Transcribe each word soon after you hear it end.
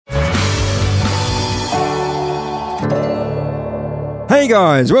Hey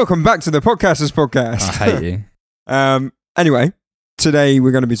guys, welcome back to the Podcasters Podcast. I hate you. Anyway, today we're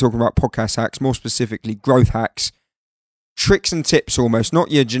going to be talking about podcast hacks, more specifically growth hacks, tricks and tips almost,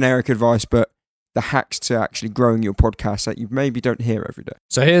 not your generic advice, but the hacks to actually growing your podcast that you maybe don't hear every day.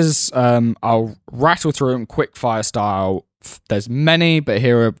 So here's, I'll rattle through them quick fire style. There's many, but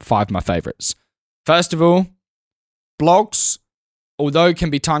here are 5 of my favorites. First of all, blogs, although it can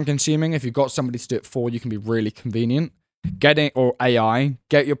be time consuming, if you've got somebody to do it for you, can be really convenient. Get your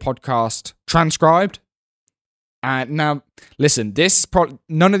podcast transcribed. And now, listen,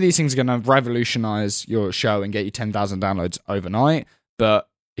 none of these things are going to revolutionize your show and get you 10,000 downloads overnight. But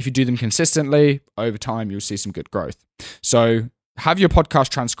if you do them consistently, over time, you'll see some good growth. So have your podcast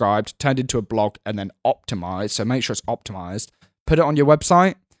transcribed, turned into a blog, and then optimized. So make sure it's optimized. Put it on your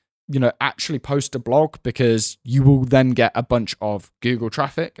website. Actually post a blog, because you will then get a bunch of Google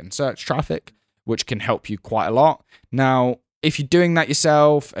traffic and search traffic, which can help you quite a lot. Now, if you're doing that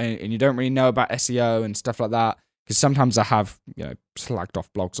yourself and you don't really know about SEO and stuff like that, because sometimes I have, slagged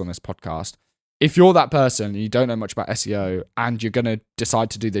off blogs on this podcast. If you're that person and you don't know much about SEO and you're going to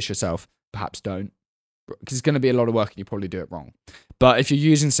decide to do this yourself, perhaps don't, because it's going to be a lot of work and you probably do it wrong. But if you're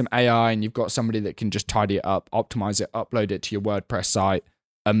using some AI and you've got somebody that can just tidy it up, optimize it, upload it to your WordPress site,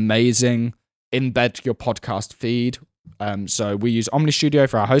 amazing. Embed your podcast feed. So we use Omni Studio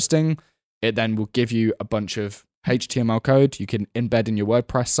for our hosting. It then will give you a bunch of HTML code you can embed in your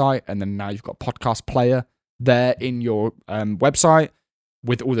WordPress site, and then now you've got podcast player there in your website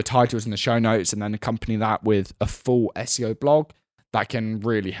with all the titles and the show notes, and then accompany that with a full SEO blog that can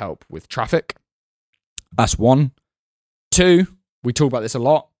really help with traffic. That's 1. 2, we talk about this a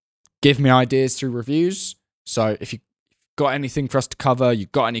lot. Give me ideas through reviews. So if you've got anything for us to cover,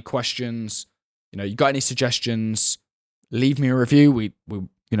 you've got any questions, you got any suggestions, leave me a review. We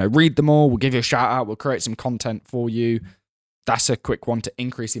read them all. We'll give you a shout out. We'll create some content for you. That's a quick one to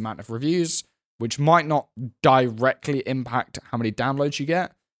increase the amount of reviews, which might not directly impact how many downloads you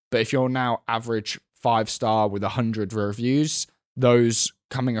get. But if you're now average 5-star with 100 reviews, those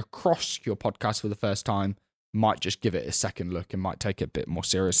coming across your podcast for the first time might just give it a second look and might take it a bit more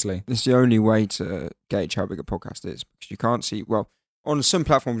seriously. It's the only way to gauge how big a podcast is, because you can't see, on some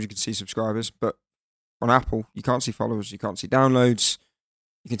platforms you can see subscribers, but on Apple, you can't see followers, you can't see downloads.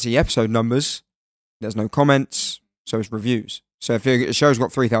 You can see episode numbers. There's no comments, so it's reviews. So if a show's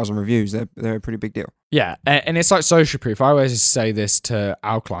got 3,000 reviews, they're a pretty big deal. Yeah, and it's like social proof. I always say this to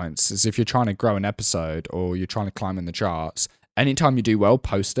our clients, is if you're trying to grow an episode or you're trying to climb in the charts, anytime you do well,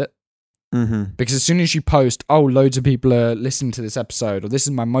 post it. Mm-hmm. Because as soon as you post, loads of people are listening to this episode, or this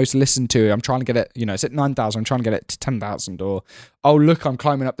is my most listened to, I'm trying to get it, it's at 9,000, I'm trying to get it to 10,000, or, look, I'm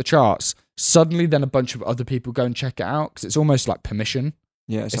climbing up the charts. Suddenly then a bunch of other people go and check it out, because it's almost like permission.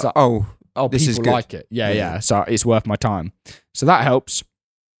 Yeah, it's like this is people good. like it. Yeah. So it's worth my time. So that helps.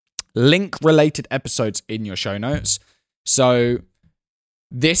 Link related episodes in your show notes. So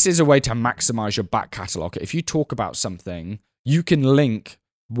this is a way to maximize your back catalog. If you talk about something, you can link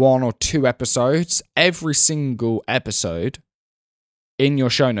 1 or 2 episodes. Every single episode in your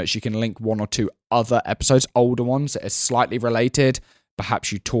show notes, you can link 1 or 2 other episodes, older ones that are slightly related.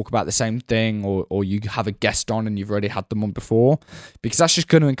 Perhaps you talk about the same thing, or you have a guest on and you've already had them on before, because that's just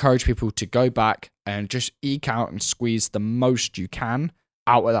going to encourage people to go back and just eke out and squeeze the most you can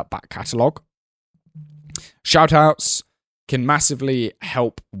out of that back catalogue. Shout outs can massively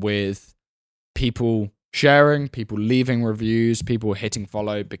help with people sharing, people leaving reviews, people hitting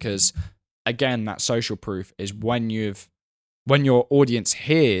follow, because again, that social proof is when your audience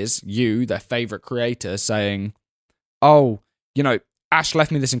hears you, their favorite creator, saying, Ash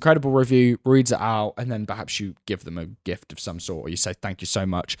left me this incredible review, reads it out, and then perhaps you give them a gift of some sort, or you say thank you so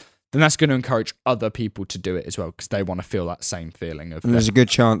much, then that's going to encourage other people to do it as well, because they want to feel that same feeling of. And there's a good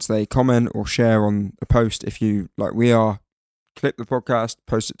chance they comment or share on a post if you, like we are, clip the podcast,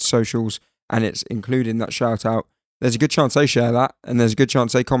 post it to socials, and it's including that shout out. There's a good chance they share that, and there's a good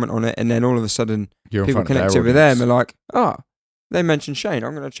chance they comment on it, and then all of a sudden people connected with them are like, they mentioned Shane,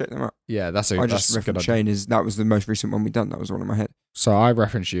 I'm going to check them out. Yeah, I just referenced Shane, that was the most recent one we've done. That was one in my head. So I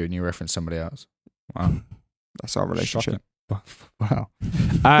referenced you and you referenced somebody else. Wow. That's our relationship. Wow.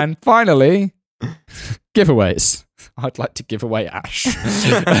 And finally, giveaways. I'd like to give away Ash.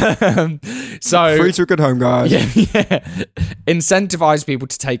 So free to a good home, guys. Yeah. Incentivize people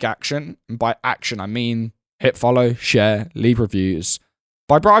to take action. And by action, I mean hit follow, share, leave reviews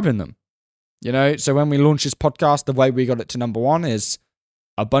by bribing them. So when we launched this podcast, the way we got it to number 1 is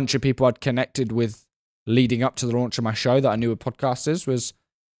a bunch of people I'd connected with leading up to the launch of my show that I knew were podcasters was,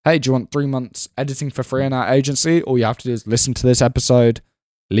 hey, do you want 3 months editing for free in our agency? All you have to do is listen to this episode,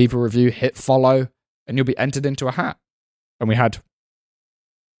 leave a review, hit follow, and you'll be entered into a hat. And we had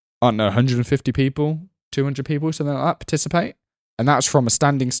I don't know, 150 people, 200 people, something like that, participate. And that's from a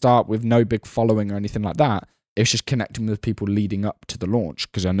standing start with no big following or anything like that. It's just connecting with people leading up to the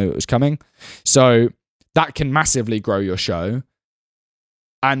launch because I knew it was coming. So that can massively grow your show.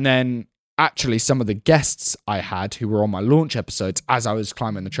 And then actually some of the guests I had who were on my launch episodes as I was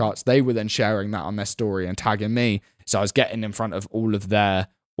climbing the charts, they were then sharing that on their story and tagging me. So I was getting in front of all of their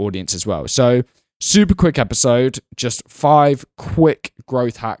audience as well. So super quick episode, just 5 quick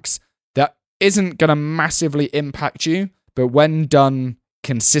growth hacks that isn't going to massively impact you, but when done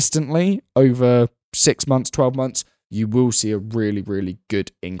consistently over 6 months, 12 months, you will see a really, really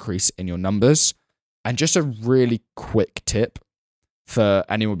good increase in your numbers. And just a really quick tip for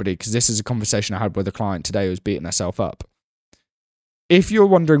anybody, because this is a conversation I had with a client today who's beating herself up. If you're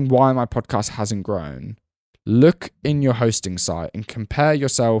wondering why my podcast hasn't grown, look in your hosting site and compare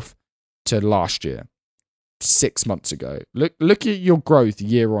yourself to last year, 6 months ago. Look at your growth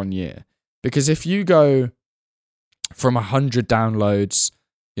year on year. Because if you go from 100 downloads,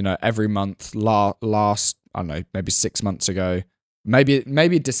 every month, last, I don't know, maybe 6 months ago,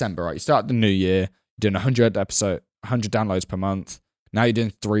 maybe December, right? You start the new year, doing 100 downloads per month. Now you're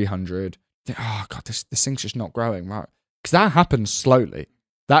doing 300. You think, oh God, this thing's just not growing, right? Because that happens slowly.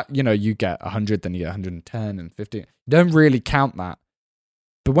 That, you get 100, then you get 110 and 50. You don't really count that.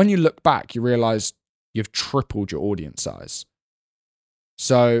 But when you look back, you realize you've tripled your audience size.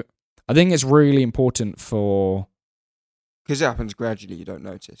 So I think it's really important because it happens gradually, you don't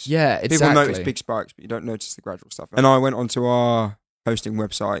notice. Yeah, exactly. People notice big spikes, but you don't notice the gradual stuff. And I went onto our hosting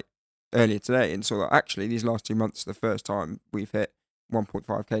website earlier today and saw that actually these last 2 months are the first time we've hit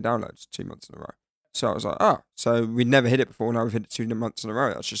 1.5k downloads 2 months in a row. So I was like, so we'd never hit it before. Now we've hit it 2 months in a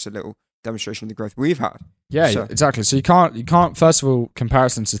row. That's just a little demonstration of the growth we've had. Yeah, exactly. So you can't. First of all,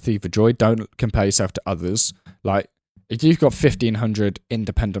 comparison's a thief of joy. Don't compare yourself to others. Like if you've got 1,500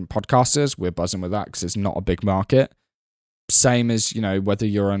 independent podcasters, we're buzzing with that because it's not a big market. Same as whether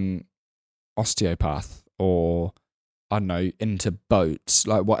you're an osteopath or I don't know, into boats,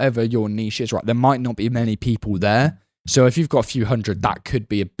 like whatever your niche is, right? There might not be many people there. So if you've got a few hundred, that could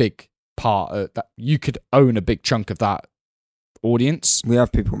be a big part of that. You could own a big chunk of that audience. We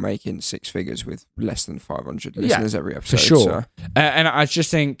have people making 6 figures with less than 500 listeners every episode. For sure. So. And I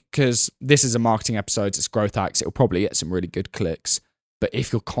just think because this is a marketing episode, it's growth hacks, it'll probably get some really good clicks. But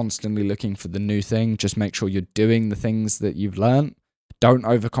if you're constantly looking for the new thing, just make sure you're doing the things that you've learned. Don't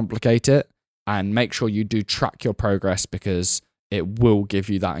overcomplicate it. And make sure you do track your progress because it will give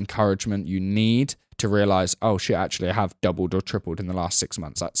you that encouragement you need to realize, oh shit, actually I have doubled or tripled in the last 6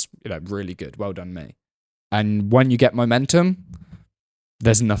 months. That's really good. Well done, me. And when you get momentum,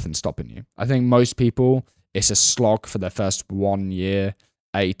 there's nothing stopping you. I think most people, it's a slog for their first 1 year,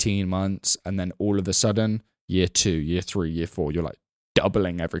 18 months, and then all of a sudden, year 2, year 3, year 4, you're like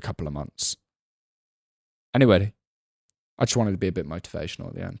doubling every couple of months. Anyway, I just wanted to be a bit motivational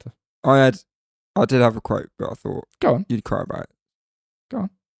at the end. I did have a quote, but I thought go on, you'd cry about it. Go on.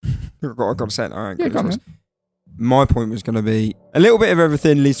 I've got to say it. I ain't yeah, go on. My point was going to be a little bit of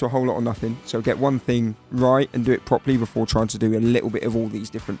everything leads to a whole lot of nothing. So get one thing right and do it properly before trying to do a little bit of all these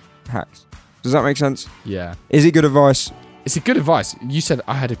different hacks. Does that make sense? Yeah. Is it good advice? It's a good advice. You said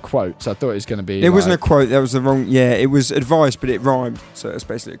I had a quote, so I thought it was going to be. It wasn't a quote. That was the wrong. Yeah, it was advice, but it rhymed. So it's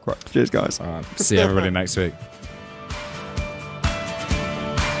basically a quote. Cheers, guys. See everybody next week.